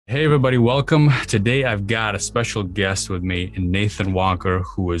Hey everybody, welcome. Today I've got a special guest with me, Nathan Walker,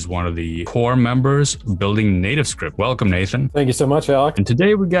 who is one of the core members building NativeScript. Welcome, Nathan. Thank you so much, Alex. And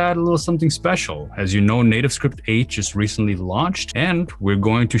today we got a little something special. As you know, NativeScript 8 just recently launched, and we're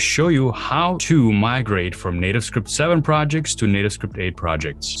going to show you how to migrate from NativeScript 7 projects to NativeScript 8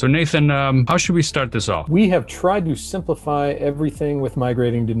 projects. So Nathan, how should we start this off? We have tried to simplify everything with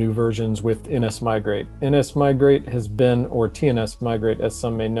migrating to new versions with NSMigrate. NSMigrate has been, or TNSMigrate as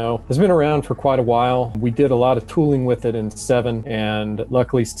some may know, has been around for quite a while. We did a lot of tooling with it in 7, and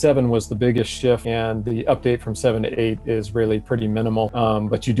luckily 7 was the biggest shift, and the update from 7 to 8 is really pretty minimal.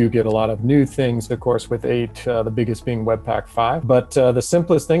 But you do get a lot of new things, of course, with 8, the biggest being Webpack 5. But the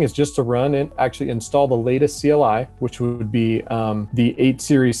simplest thing is just to run and actually install the latest CLI, which would be the 8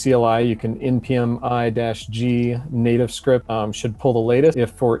 series CLI. You can npm-i-g NativeScript should pull the latest.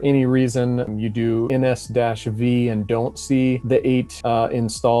 If for any reason you do ns-v and don't see the 8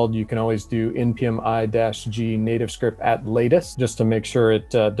 installed, you can always do npm-i-g NativeScript at latest, just to make sure it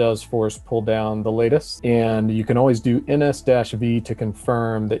does force pull down the latest. And you can always do ns-v to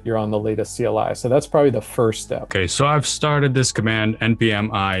confirm that you're on the latest CLI. So that's probably the first step. Okay, so I've started this command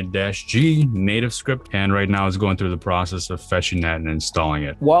npm-i-g NativeScript, and right now it's going through the process of fetching that and installing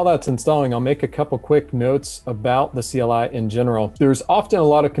it. While that's installing, I'll make a couple quick notes about the CLI in general. There's often a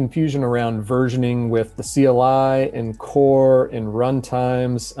lot of confusion around versioning with the CLI and core and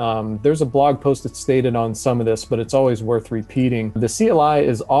runtimes. There's a blog post that's stated on some of this, but it's always worth repeating. The CLI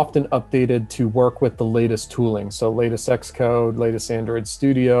is often updated to work with the latest tooling. So latest Xcode, latest Android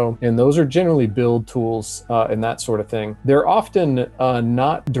Studio, and those are generally build tools and that sort of thing. They're often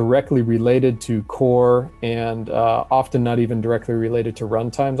not directly related to core and often not even directly related to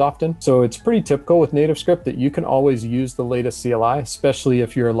runtimes often. So it's pretty typical with NativeScript that you can always use the latest CLI, especially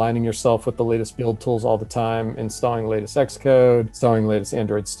if you're aligning yourself with the latest build tools all the time, installing latest Xcode, installing latest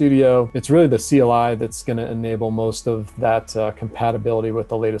Android Studio. It's really the CLI that's going to enable most of that compatibility with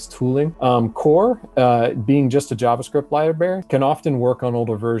the latest tooling. Core, being just a JavaScript library, can often work on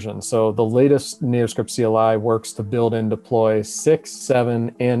older versions. So the latest NativeScript CLI works to build and deploy 6,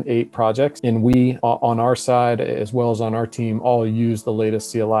 7, and 8 projects. And we, on our side, as well as on our team, all use the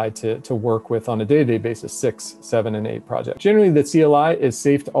latest CLI to work with on a day-to-day basis, 6, 7, and 8 projects. Generally, the CLI is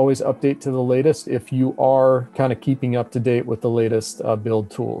safe to always update to the latest if you are kind of keeping up to date with the latest build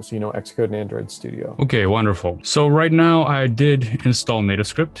tools, you know, Xcode and Android Studio. Okay, wonderful. So right now I did install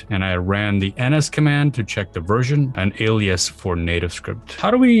NativeScript and I ran the ns command to check the version and alias for NativeScript.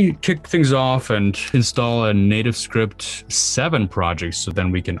 How do we kick things off and install a NativeScript 7 project so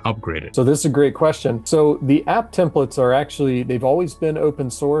then we can upgrade it? So this is a great question. So the app templates are actually, they've always been open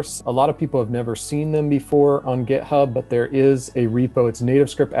source. A lot of people have never seen them before on GitHub, but there is a repo. It's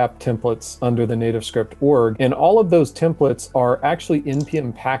NativeScript app templates under the NativeScript org. And all of those templates are actually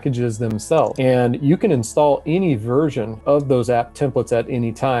NPM packages themselves. And you can install any version of those app templates at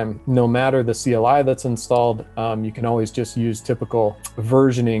any time, no matter the CLI that's installed. You can always just use typical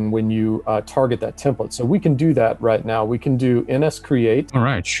versioning when you target that template. So we can do that right now. We can do ns-create. All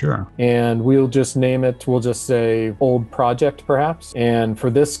right, sure. And we'll just name it, we'll just say old project perhaps. And for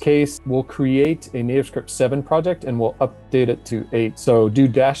this case, we'll create a NativeScript 7 project and we'll update it to 8. So do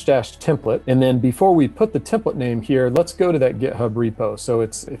 -- template. And then before we put the template name here, let's go to that GitHub repo. So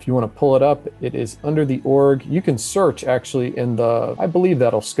it's, if you want to pull it up, it is under the org. You can search actually in the, I believe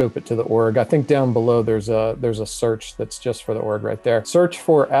that'll scope it to the org. I think down below there's a search that's just for the org right there. Search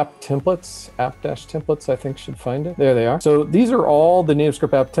for app templates, app-templates, I think should find it. There they are. So these are all the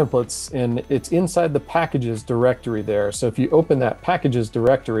NativeScript app templates, and it's inside the packages directory there. So if you open that packages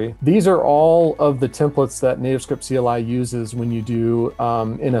directory, these are all of the templates that NativeScript CLI uses when you do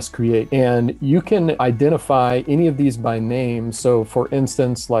ns-create. And you can identify any of these by name. So for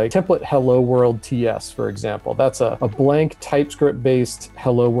instance, like template hello world TS, for example, that's a blank TypeScript based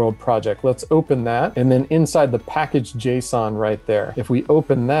hello world project. Let's open that. And then inside the package JSON right there, if we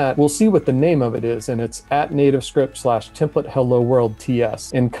open that, we'll see what the name of it is. And it's at NativeScript/template hello world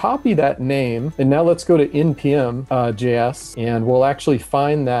TS, and copy that name. And now let's go to npm JS, and we'll actually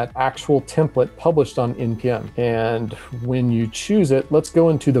find that actual template published on npm. And when you choose it, let's go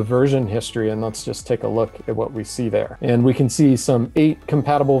into the version history and let's just take a look at what we see there. And we can see some 8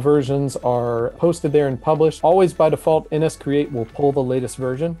 compatible versions are posted there and published. Always by default, ns-create will pull the latest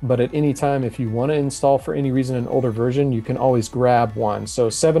version, but at any time, if you want to install for any reason an older version, you can always grab one. So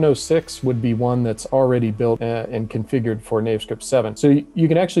 706 would be one that's already built and configured for NativeScript 7. So you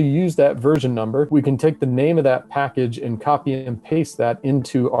can actually use that version number. We can take the name of that package and copy and paste that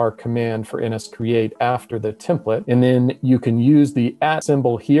into our command for ns-create after the template. And then you can use the @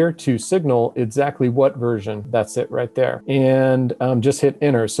 symbol here to signal exactly what version. That's it right there. And just hit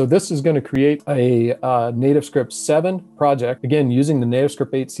enter. So this is going to create a NativeScript 7 project. Again, using the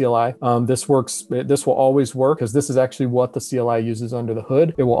NativeScript 8 CLI. This will always work because this is actually what the CLI uses under the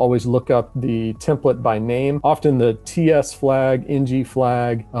hood. It will always look up the template by name. Often the TS flag, NG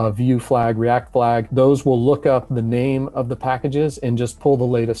flag, Vue flag, React flag, those will look up the name of the packages and just pull the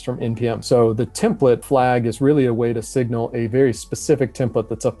latest from NPM. So the template flag is really a way to signal a very specific template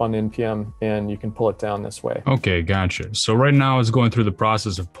that's up on NPM, and you can pull it down this way. Okay, gotcha. So right now it's going through the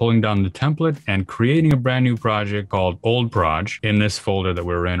process of pulling down the template and creating a brand new project called old proj in this folder that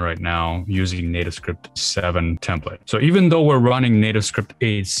we're in right now using NativeScript 7 template. So even though we're running NativeScript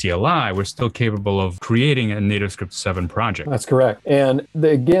 8 CLI, we're still capable of creating a NativeScript 7 project. That's correct. And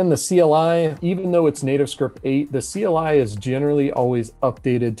again, the CLI, even though it's NativeScript 8, the CLI is generally always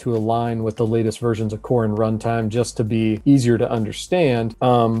updated to align with the latest versions of core and runtime just to be easier to understand.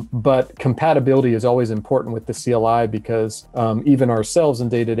 But compatibility is always important with the CLI because even ourselves in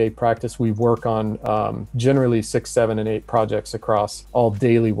day-to-day practice, we work on generally 6, 7, and 8 projects across all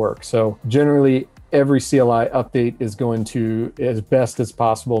daily work. So generally, every CLI update is going to, as best as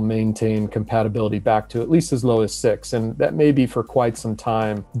possible, maintain compatibility back to at least as low as 6. And that may be for quite some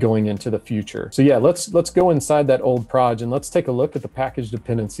time going into the future. So yeah, let's go inside that old proj and let's take a look at the package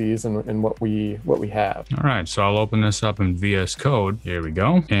dependencies and what we have. All right, so I'll open this up in VS Code. Here we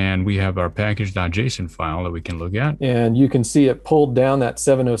go. And we have our package.json file that we can look at. And you can see it pulled down that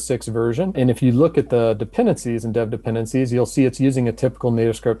 706 version. And if you look at the dependencies and dev dependencies, you'll see it's using a typical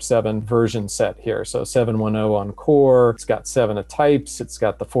NativeScript 7 version set here. So 7.10 on core, it's got 7 of types, it's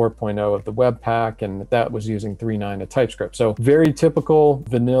got the 4.0 of the Webpack, and that was using 3.9 of TypeScript. So very typical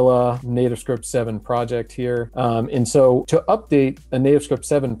vanilla NativeScript 7 project here. And so to update a NativeScript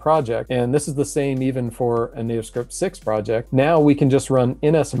 7 project, and this is the same even for a NativeScript 6 project, now we can just run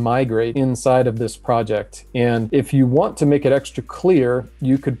ns migrate inside of this project. And if you want to make it extra clear,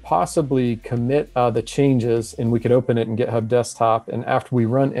 you could possibly commit the changes, and we could open it in GitHub Desktop. And after we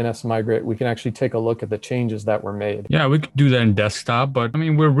run ns migrate, we can actually take a look at the changes that were made. Yeah, we could do that in desktop, but I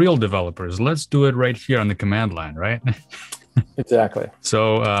mean, we're real developers. Let's do it right here on the command line, right? Exactly.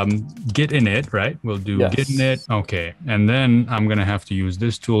 So git init, right? We'll do git init. Okay. And then I'm going to have to use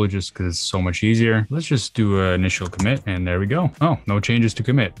this tool just because it's so much easier. Let's just do an initial commit, and there we go. Oh, no changes to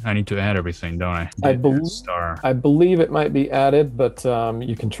commit. I need to add everything, don't I? I believe it might be added, but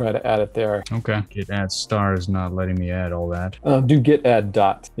you can try to add it there. Okay. Git add star is not letting me add all that. Do git add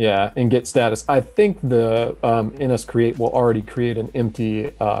dot. Yeah, and git status. I think the ns create will already create an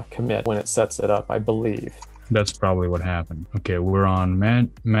empty commit when it sets it up, I believe. That's probably what happened. Okay, we're on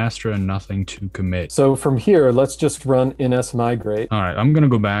master and nothing to commit. So from here, let's just run ns migrate. All right, I'm gonna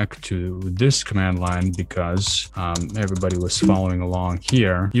go back to this command line because everybody was following along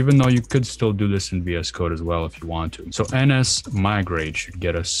here, even though you could still do this in VS Code as well if you want to. So ns migrate should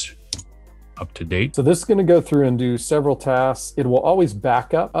get us up to date. So this is going to go through and do several tasks. It will always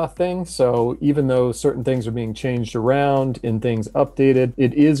back up a thing. So even though certain things are being changed around and things updated,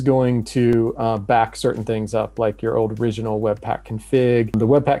 it is going to back certain things up, like your old original Webpack config. The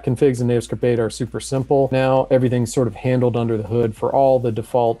Webpack configs in NativeScript 8 are super simple. Now everything's sort of handled under the hood for all the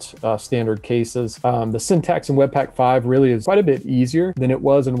default standard cases. The syntax in Webpack 5 really is quite a bit easier than it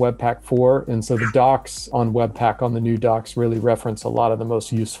was in Webpack 4. And so the docs on Webpack, on the new docs, really reference a lot of the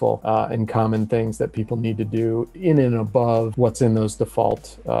most useful and common things that people need to do in and above what's in those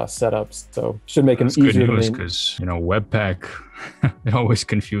default setups. So should make them easier to make. Because, you know, Webpack, it always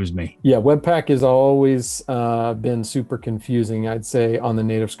confused me. Yeah, Webpack has always been super confusing. I'd say on the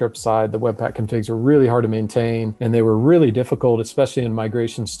NativeScript side, the Webpack configs are really hard to maintain, and they were really difficult, especially in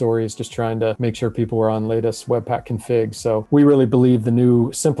migration stories, just trying to make sure people were on latest Webpack config. So we really believe the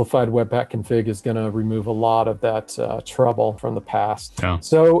new simplified Webpack config is going to remove a lot of that trouble from the past. Yeah.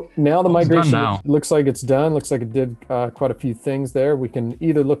 So now the migration looks like it's done. Looks like it did quite a few things there. We can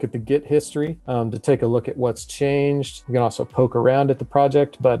either look at the Git history to take a look at what's changed. We can also poke around at the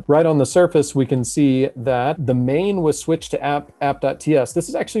project, but right on the surface, we can see that the main was switched to app.ts. This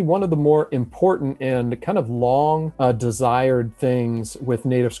is actually one of the more important and kind of long desired things with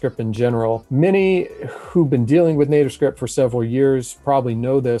NativeScript in general. Many who've been dealing with NativeScript for several years probably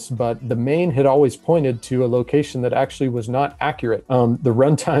know this, but the main had always pointed to a location that actually was not accurate. The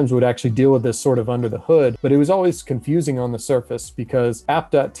runtimes would actually deal with this sort of under the hood, but it was always confusing on the surface because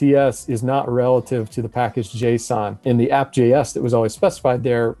app.ts is not relative to the package JSON, and the app.js JS that was always specified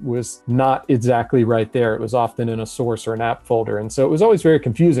there was not exactly right there. It was often in a source or an app folder. And so it was always very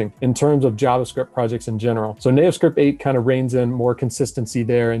confusing in terms of JavaScript projects in general. So NativeScript 8 kind of reins in more consistency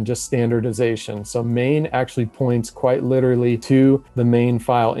there and just standardization. So main actually points quite literally to the main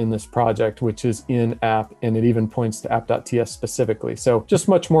file in this project, which is in app, and it even points to app.ts specifically. So just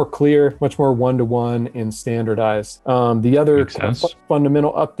much more clear, much more one-to-one and standardized. The other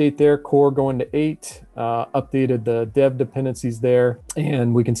fundamental update there, core going to 8, updated the dev dependencies there,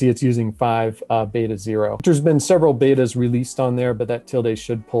 and we can see it's using 5 beta 0. There's been several betas released on there, but that tilde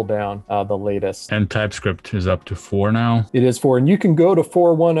should pull down the latest. And TypeScript is up to 4 now. It is 4, and you can go to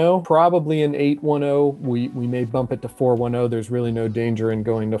 4.10, probably in 8.10. We may bump it to 4.10. There's really no danger in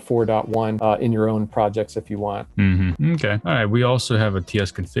going to 4.1 in your own projects if you want. Okay. All right. We also have a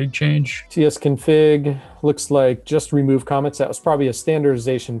tsconfig change. Tsconfig looks like just remove comments. That was probably a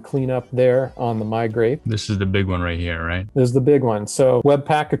standardization cleanup there on the migrate. This is the big one right here, right? This is the big one. So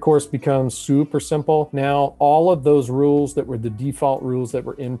Webpack, of course, becomes super simple. Now, all of those rules that were the default rules that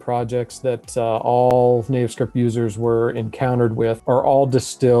were in projects that all NativeScript users were encountered with are all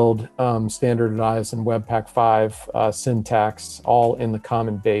distilled, standardized in Webpack 5 syntax, all in the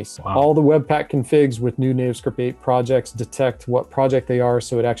common base. Wow. All the Webpack configs with new NativeScript 8 projects detect what project they are,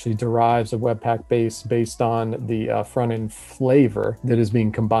 so it actually derives a Webpack base based on the front-end flavor that is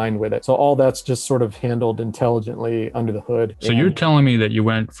being combined with it. So all that's just sort of handled intelligently under the hood. So you're telling me that you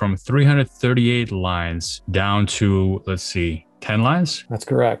went from 338 lines down to, let's see, 10 lines? That's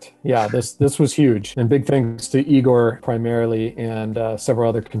correct. Yeah, this was huge. And big thanks to Igor primarily and several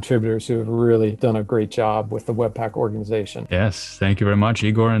other contributors who have really done a great job with the Webpack organization. Yes, thank you very much,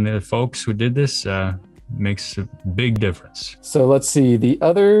 Igor, and the folks who did this. Makes a big difference. So let's see, the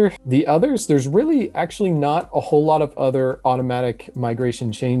others, there's really actually not a whole lot of other automatic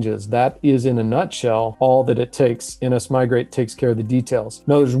migration changes. That is, in a nutshell, all that it takes. NSMigrate takes care of the details.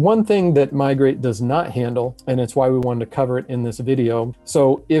 Now, there's one thing that migrate does not handle, and it's why we wanted to cover it in this video.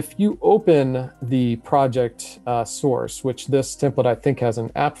 So if you open the project source, which this template I think has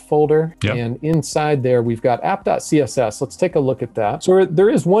an app folder, and inside there we've got app.css. Let's take a look at that. So there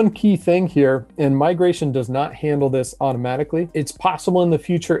is one key thing here, and migration does not handle this automatically. It's possible in the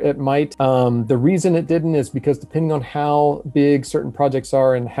future it might. The reason it didn't is because depending on how big certain projects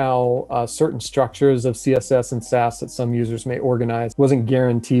are and how certain structures of CSS and Sass that some users may organize, wasn't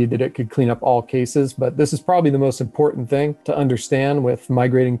guaranteed that it could clean up all cases. But this is probably the most important thing to understand with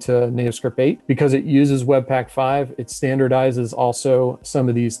migrating to NativeScript 8, because it uses Webpack 5. It standardizes also some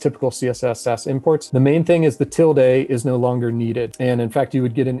of these typical CSS Sass imports. The main thing is the tilde is no longer needed. And in fact, you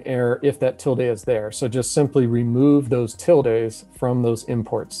would get an error if that tilde is there. So just simply remove those tildes from those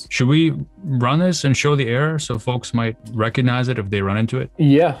imports. Should we run this and show the error so folks might recognize it if they run into it?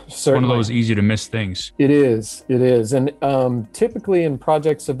 Yeah, certainly. One of those easy to miss things. It is. And typically in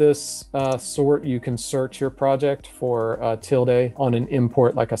projects of this sort, you can search your project for tilde on an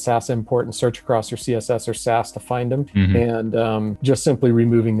import, like a Sass import, and search across your CSS or Sass to find them. And just simply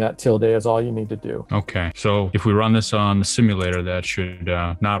removing that tilde is all you need to do. Okay. So if we run this on the simulator, that should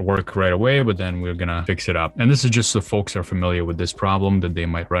not work right away, but then we're going to fix it up. And this is just so folks are familiar with this problem that they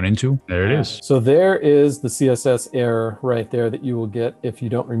might run into. There it is. So there is the CSS error right there that you will get if you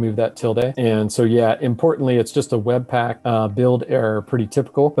don't remove that tilde. And so, yeah, importantly, it's just a Webpack build error, pretty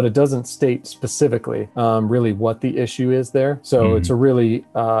typical, but it doesn't state specifically really what the issue is there. So it's a really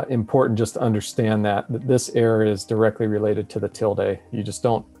important just to understand that this error is directly related to the tilde. You just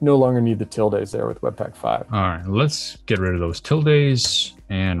no longer need the tildes there with Webpack 5. All right, let's get rid of those tildes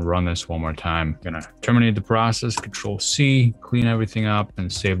and run this one more time. I'm gonna terminate the process, Control-C, clean everything up and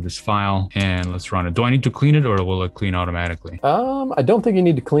save this file, and let's run it. Do I need to clean it or will it clean automatically? I don't think you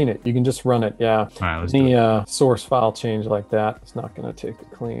need to clean it. You can just run it, yeah. All right, let's do it. Source file change like that, it's not gonna take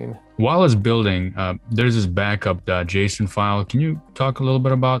a clean. While it's building, there's this backup.json file. Can you talk a little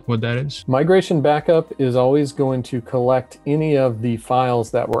bit about what that is? Migration backup is always going to collect any of the files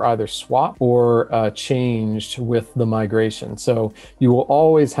that were either swapped or changed with the migration. So you will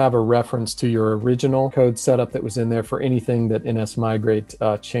always have a reference to your original code setup that was in there for anything that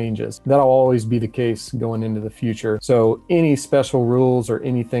NSMigrate changes. That'll always be the case going into the future. So any special rules or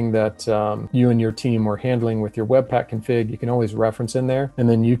anything that you and your team were handling with your Webpack config, you can always reference in there, and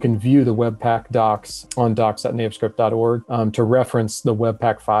then you can view review the Webpack docs on docs.nativescript.org to reference the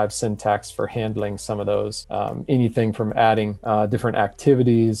Webpack 5 syntax for handling some of those. Anything from adding different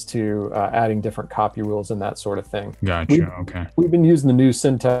activities to adding different copy rules and that sort of thing. Gotcha. Okay. We've been using the new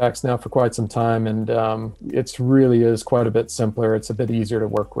syntax now for quite some time, and it's really is quite a bit simpler. It's a bit easier to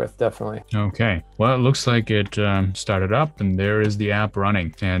work with, definitely. Okay. Well, it looks like it started up, and there is the app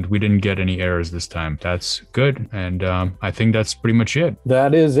running, and we didn't get any errors this time. That's good, and I think that's pretty much it.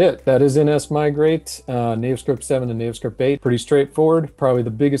 That is it. That is NS Migrate, NativeScript 7 to NativeScript 8. Pretty straightforward. Probably the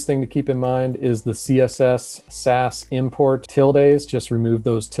biggest thing to keep in mind is the CSS sass import tildes. Just remove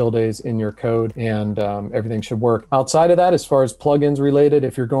those tildes in your code, and everything should work. Outside of that, as far as plugins related,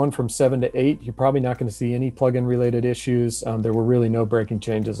 if you're going from 7 to 8, you're probably not going to see any plugin related issues. There were really no breaking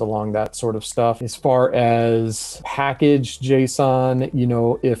changes along that sort of stuff. As far as package JSON,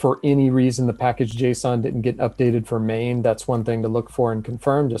 if for any reason the package JSON didn't get updated for main, that's one thing to look for and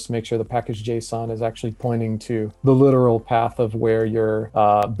confirm. Just make sure the package JSON is actually pointing to the literal path of where your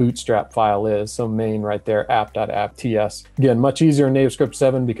bootstrap file is. So main right there, app.app.ts. Again, much easier in NativeScript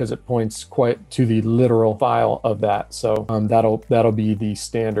 7 because it points quite to the literal file of that. So that'll be the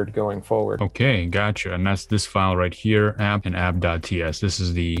standard going forward. Okay, gotcha. And that's this file right here, app and app.ts. This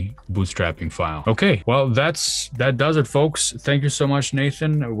is the bootstrapping file. Okay, well, that does it, folks. Thank you so much,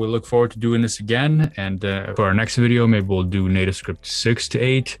 Nathan. We'll look forward to doing this again. And for our next video, maybe we'll do NativeScript 6 to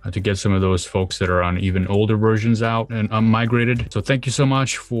 8 to get some of those folks that are on even older versions out and migrated. So thank you so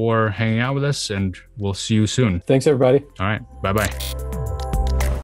much for hanging out with us, and we'll see you soon. Thanks, everybody. All right, bye-bye.